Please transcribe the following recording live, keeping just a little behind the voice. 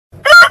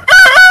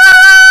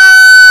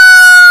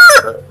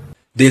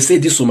They say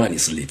this woman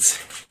is late.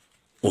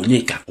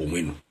 Onyeka,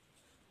 Onwenu,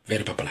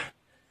 very popular,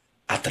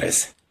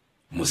 actress,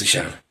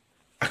 musician,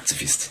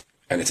 activist,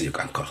 anything you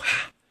can call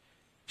her.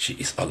 She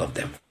is all of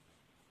them.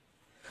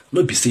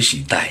 No be say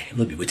she die,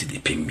 no be waiting they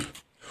pay me.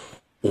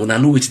 Una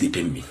no wait they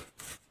pay me.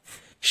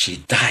 She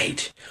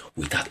died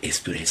without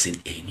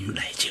experiencing a new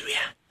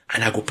Nigeria.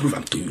 And I go prove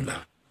them to you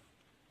now.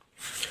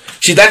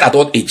 She died at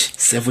what age?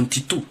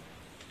 72.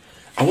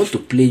 I want to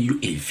play you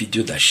a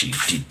video that she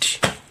did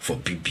for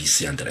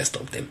BBC and the rest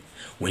of them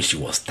when she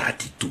was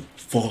 32,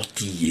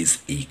 40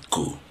 years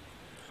ago.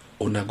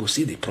 Una go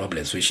see the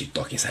problems when she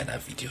talk inside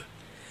that video.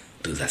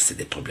 Those are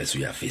the problems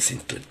we are facing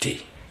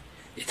today.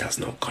 It has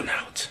not gone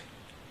out.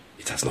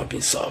 It has not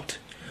been solved.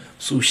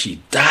 So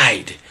she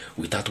died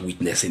without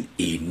witnessing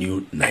a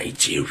new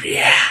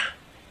Nigeria.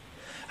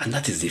 And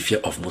that is the fear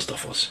of most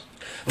of us.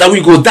 That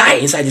we go die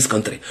inside this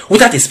country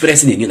without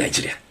experiencing a new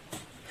Nigeria.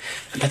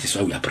 And that is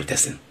why we are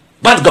protesting.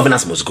 Bad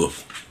governance must go.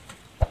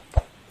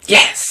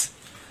 Yes.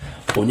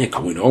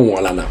 Onyeka, we don't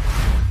want now.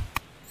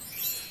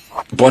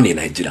 Born in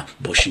Nigeria,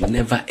 but she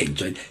never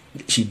enjoyed,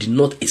 she did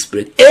not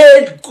experience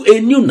a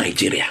new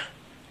Nigeria.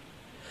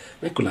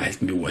 When could I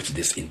help me watch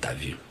this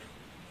interview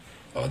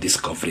or this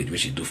coverage which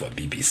she do for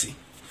BBC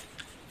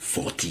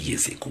 40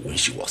 years ago when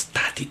she was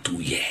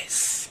 32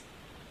 years?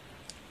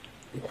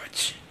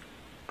 Watch.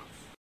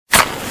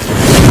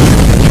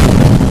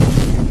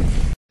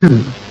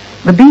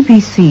 The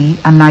BBC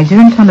and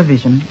Nigerian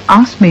television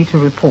asked me to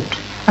report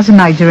as a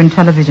Nigerian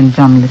television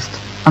journalist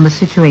on the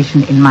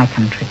situation in my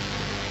country.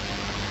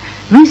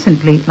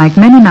 Recently, like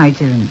many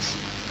Nigerians,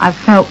 I've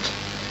felt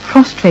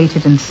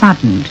frustrated and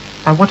saddened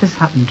by what has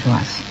happened to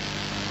us.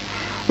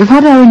 We've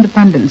had our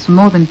independence for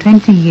more than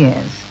 20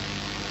 years.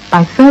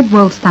 By third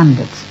world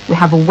standards, we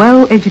have a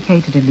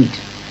well-educated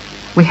elite.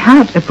 We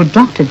had a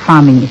productive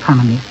farming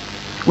economy.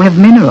 We have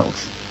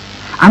minerals.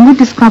 And we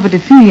discovered a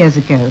few years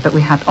ago that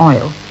we had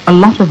oil, a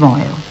lot of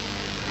oil.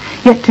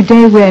 Yet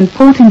today we're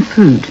importing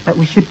food that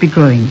we should be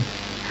growing.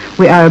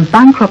 We are a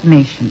bankrupt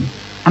nation,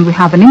 and we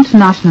have an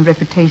international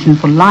reputation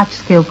for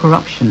large-scale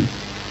corruption.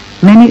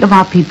 Many of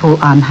our people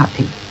are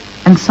unhappy,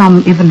 and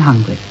some even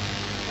hungry.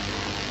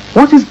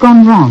 What has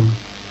gone wrong?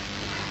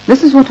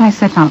 This is what I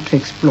set out to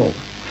explore.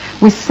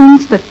 We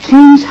sensed that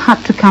change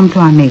had to come to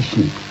our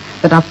nation,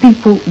 that our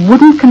people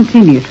wouldn't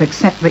continue to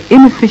accept the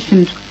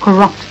inefficient,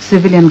 corrupt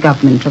civilian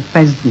government of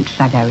President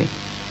Shagari.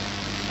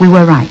 We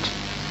were right.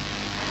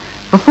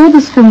 Before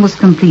this film was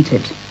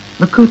completed,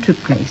 the coup took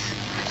place.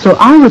 So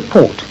our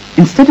report,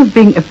 instead of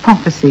being a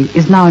prophecy,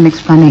 is now an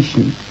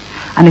explanation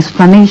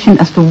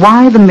as to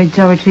why the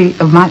majority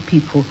of my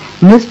people,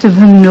 most of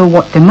whom know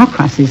what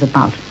democracy is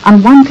about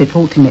and want it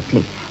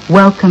ultimately,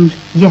 welcomed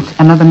yet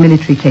another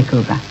military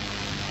takeover.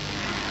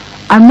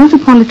 I'm not a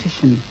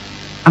politician.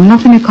 I'm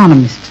not an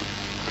economist.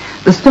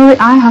 The story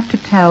I have to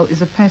tell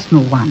is a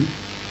personal one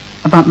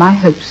about my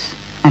hopes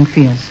and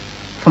fears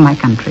for my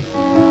country.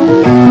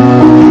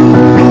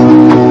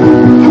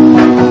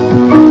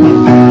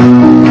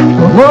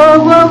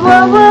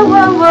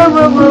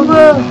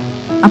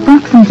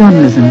 Apart from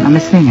journalism, I'm a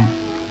singer,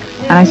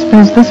 and I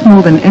suppose this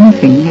more than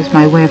anything is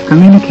my way of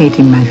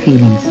communicating my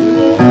feelings.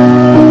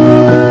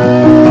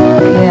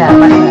 Yeah,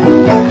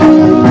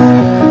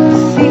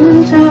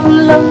 seem to have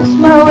lost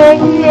my way,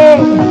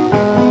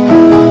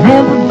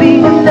 never be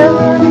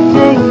another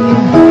day,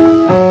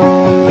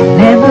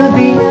 never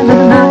be the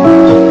night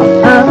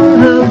of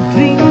a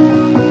dream.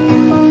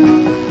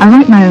 I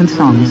write my own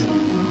songs.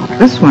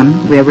 This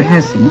one, we're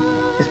rehearsing,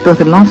 is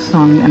both a love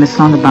song and a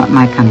song about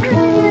my country.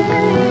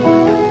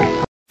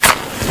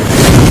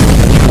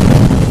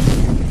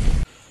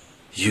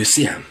 You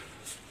see,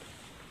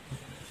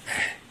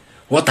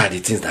 what are the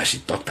things that she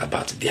talked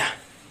about there?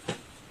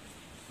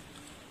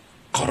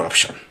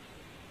 Corruption.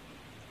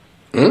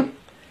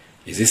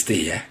 Is it still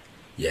here?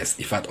 Yes,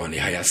 in fact, on a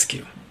higher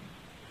scale.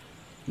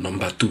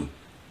 Number 2,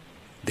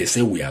 they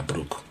say we are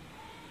broke.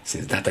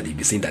 Since that time, they've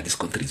been saying that this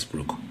country is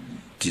broke.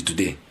 Till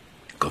today,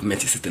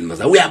 government is telling us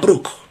that we are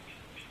broke.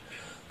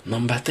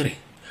 Number 3,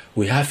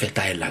 we have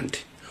fertile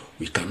land.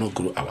 We cannot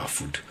grow our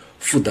food.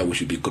 Food that we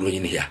should be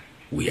growing here,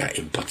 we are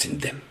importing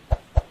them.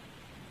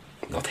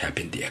 Not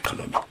helping the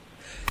economy.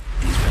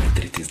 These were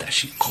the 3 things that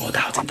she called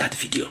out in that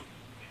video.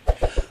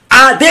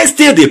 Are they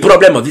still the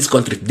problem of this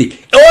country today?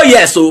 Oh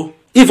yes, so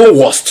even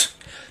worse.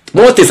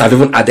 More things have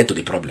even added to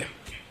the problem.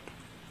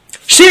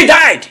 She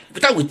died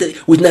without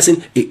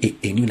witnessing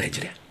a new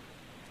Nigeria.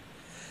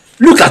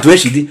 Look at when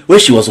she did, when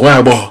she was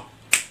one boy,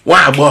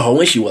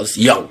 when she was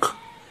young.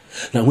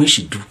 Now when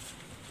she do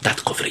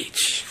that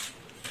coverage,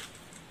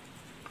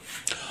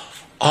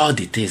 all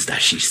the things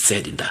that she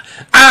said in that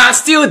are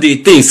still the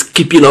things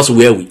keeping us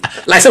where we are.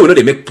 Like I said, we know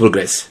they make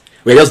progress.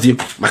 We're just doing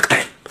mark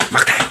time.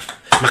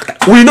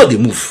 We know they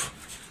move.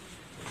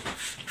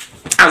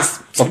 And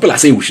some people are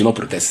saying we should not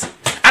protest.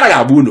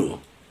 Aragabuno.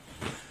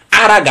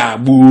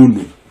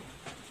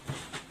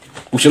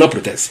 We should not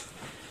protest.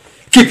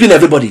 Keeping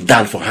everybody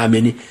down for how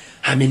many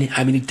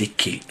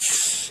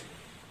decades?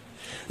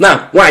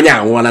 Now, why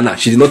now?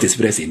 She did not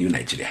experience a new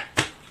Nigeria.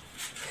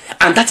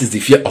 And that is the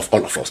fear of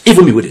all of us.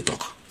 Even me when they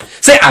talk.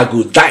 Say I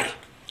go die.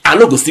 I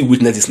no go still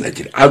witness this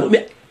Nigeria. I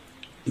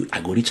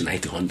go reach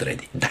 90,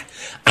 100, die.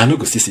 I no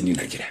go still see new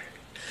Nigeria.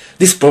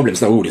 These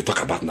problems now we will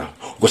talk about now.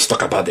 We're going to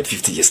talk about the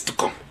 50 years to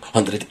come.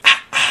 100.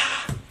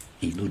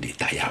 You know they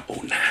tire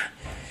owner.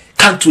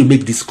 Can't we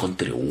make this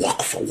country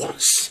work for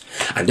once?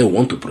 And then we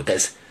want to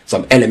protest.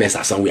 Some elements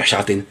are somewhere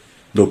shouting,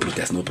 no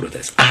protest, no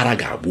protest.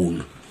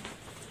 Aragaboon.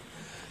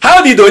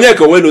 How did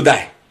Onyeka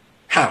die?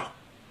 How?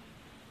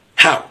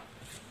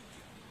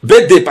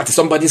 Birthday party,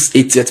 somebody's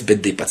 80th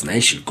birthday party. Now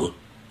she go.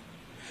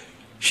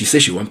 She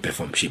said she won't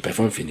perform. She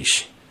perform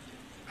finish.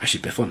 As she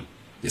perform,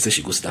 they say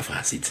she goes down for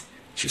her seat.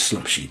 She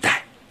slump, she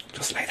die.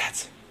 Just like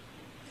that.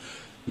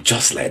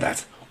 Just like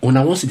that.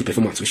 Una wants to see the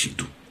performance where she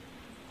do.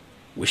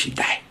 Where she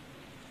die.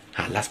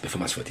 Her last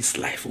performance for this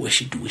life. Where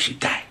she do, where she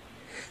die.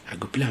 I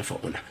go plan for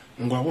Una.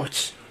 I'm gonna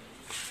watch.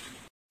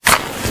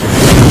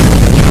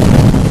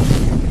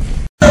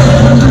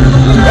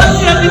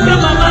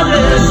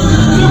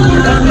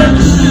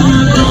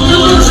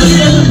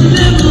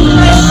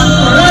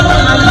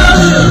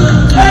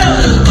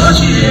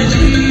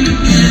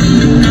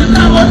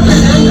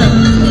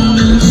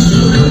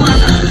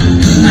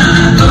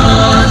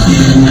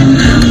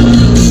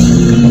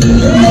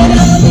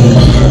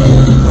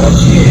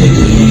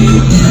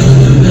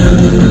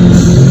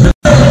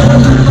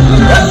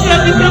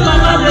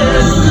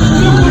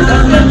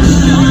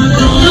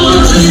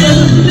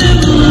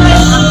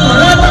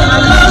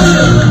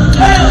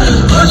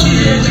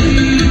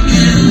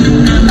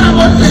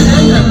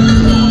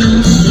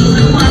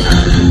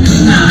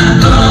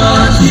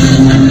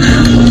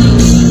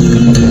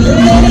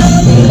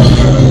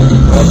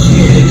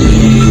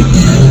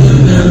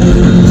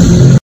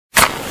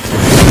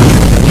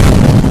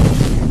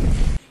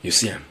 You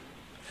see him?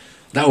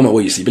 That woman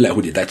where you see be like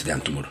who they die today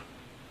and tomorrow.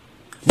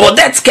 But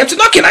death kept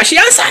knocking and she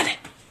answered.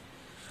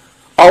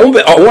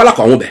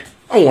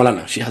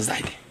 Now she has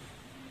died.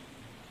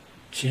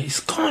 She is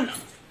gone.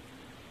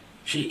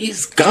 She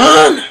is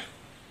gone.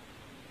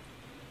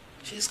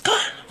 She is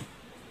gone.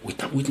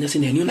 Without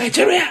witnessing a new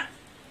Nigeria.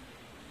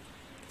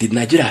 Did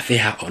Nigeria fail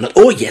her or not?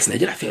 Oh yes,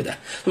 Nigeria failed her.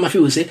 Some of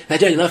you will say,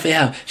 Nigeria did not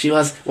fail her. She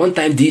was one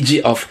time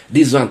DG of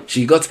this one.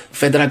 She got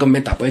federal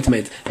government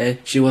appointment.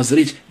 She was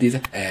rich.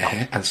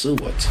 And so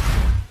what?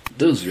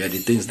 Those were the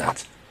things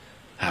that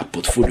her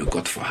portfolio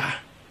got for her.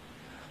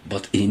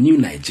 But in new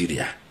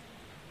Nigeria,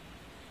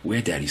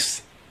 where there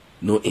is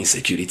no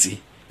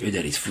insecurity, where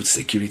there is food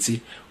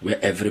security, where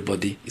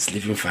everybody is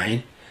living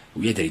fine,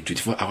 where there is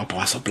 24-hour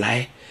power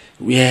supply,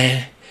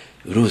 where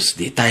roads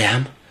they tie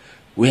am,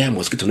 where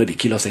mosquito no they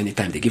kill us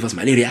anytime they give us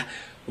malaria,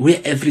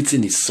 where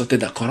everything is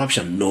sorted out,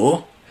 corruption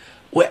no,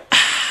 where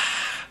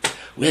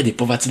the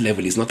poverty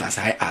level is not as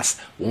high as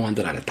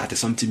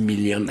 130-something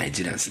million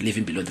Nigerians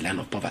living below the line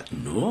of poverty.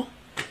 No,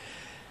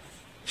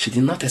 she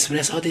did not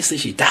experience all this.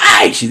 She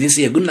died. She didn't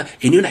see a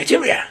new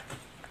Nigeria,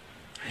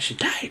 and she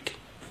died.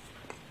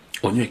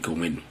 Onyeka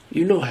Onwenu,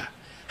 you know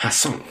her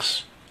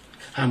songs,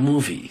 her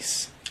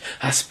movies,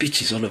 her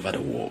speeches all over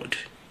the world.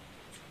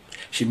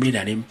 She made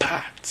an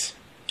impact.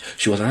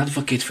 She was an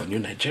advocate for new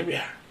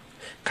Nigeria.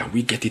 Can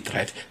we get it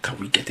right? Can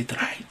we get it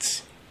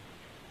right?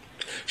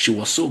 She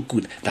was so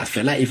good that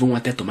Fela even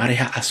wanted to marry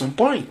her at some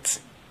point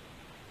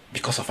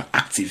because of her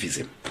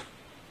activism.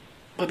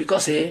 But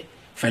because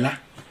Fela,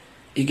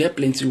 he get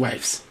plenty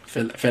wives.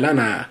 Fela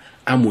na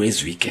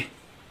amwezwike.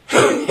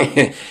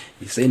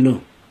 He said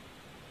no.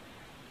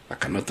 I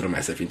cannot throw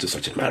myself into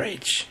such a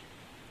marriage.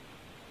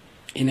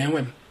 In a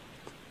whim.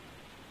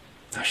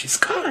 Now she's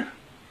gone.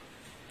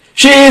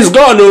 She is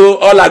gone, oh,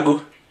 all I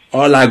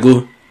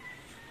go.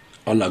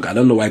 I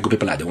don't know why good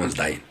people are the ones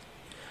dying.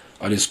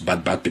 All these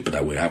bad people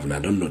that we have, and I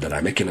don't know that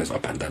are making us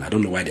up and down. I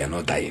don't know why they are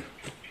not dying.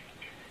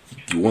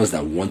 The ones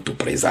that we want to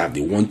preserve,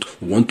 they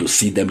want to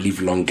see them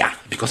live longer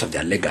because of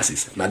their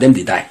legacies. Now them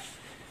they die.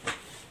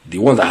 The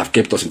ones that have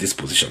kept us in this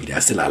position, they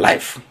are still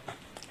alive,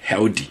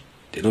 healthy.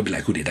 They don't be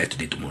like who they die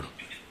today, tomorrow.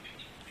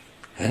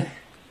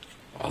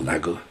 All I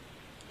go.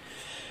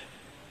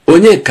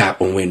 Onyeka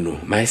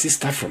Onwenu, my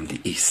sister from the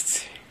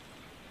east.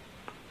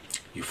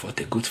 You fought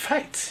a good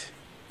fight.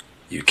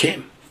 You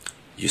came.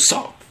 You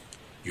saw.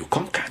 You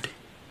conquered.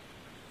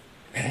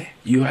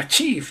 You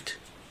achieved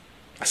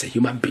as a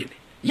human being.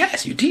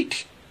 Yes, you did.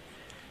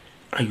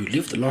 And you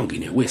lived long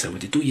in a way,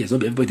 72 years.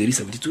 Not everybody did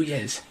 72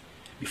 years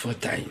before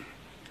dying.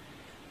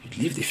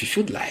 You lived a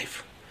fulfilled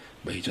life.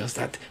 But it's just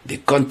that the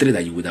country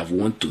that you would have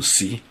wanted to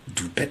see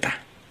do better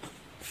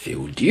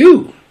failed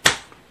you.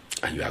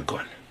 And you are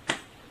gone.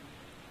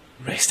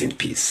 Rest in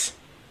peace.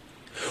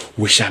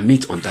 We shall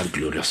meet on that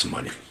glorious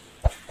morning.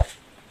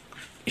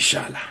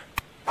 Inshallah.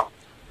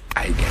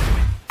 I get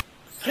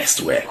it.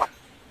 Rest well.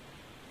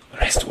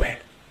 Rest well.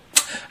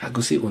 I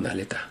go see Una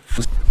later.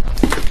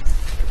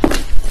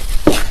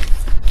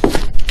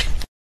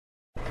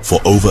 For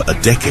over a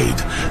decade,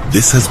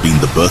 this has been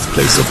the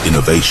birthplace of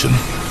innovation.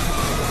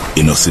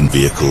 Innocent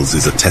Vehicles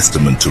is a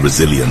testament to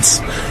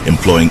resilience,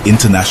 employing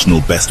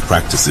international best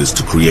practices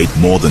to create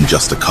more than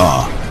just a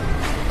car.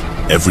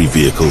 Every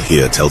vehicle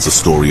here tells a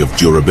story of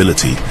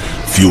durability,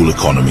 fuel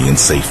economy and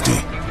safety.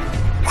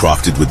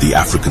 Crafted with the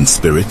African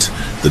spirit,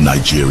 the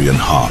Nigerian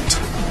heart.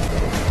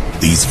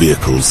 These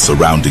vehicles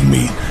surrounding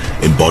me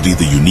embody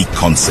the unique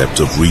concept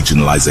of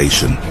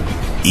regionalization,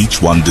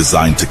 each one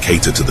designed to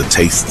cater to the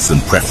tastes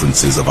and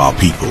preferences of our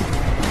people.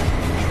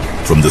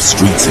 From the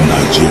streets in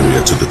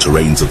Nigeria to the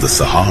terrains of the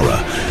Sahara,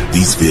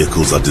 these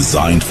vehicles are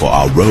designed for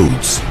our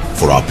roads,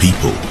 for our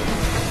people.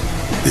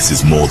 This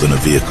is more than a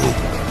vehicle.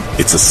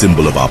 It's a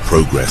symbol of our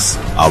progress,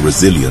 our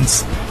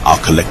resilience, our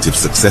collective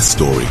success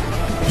story.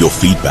 Your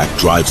feedback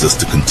drives us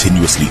to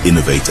continuously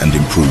innovate and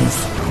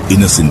improve.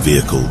 Innocent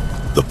Vehicle,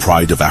 the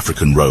pride of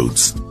African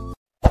roads.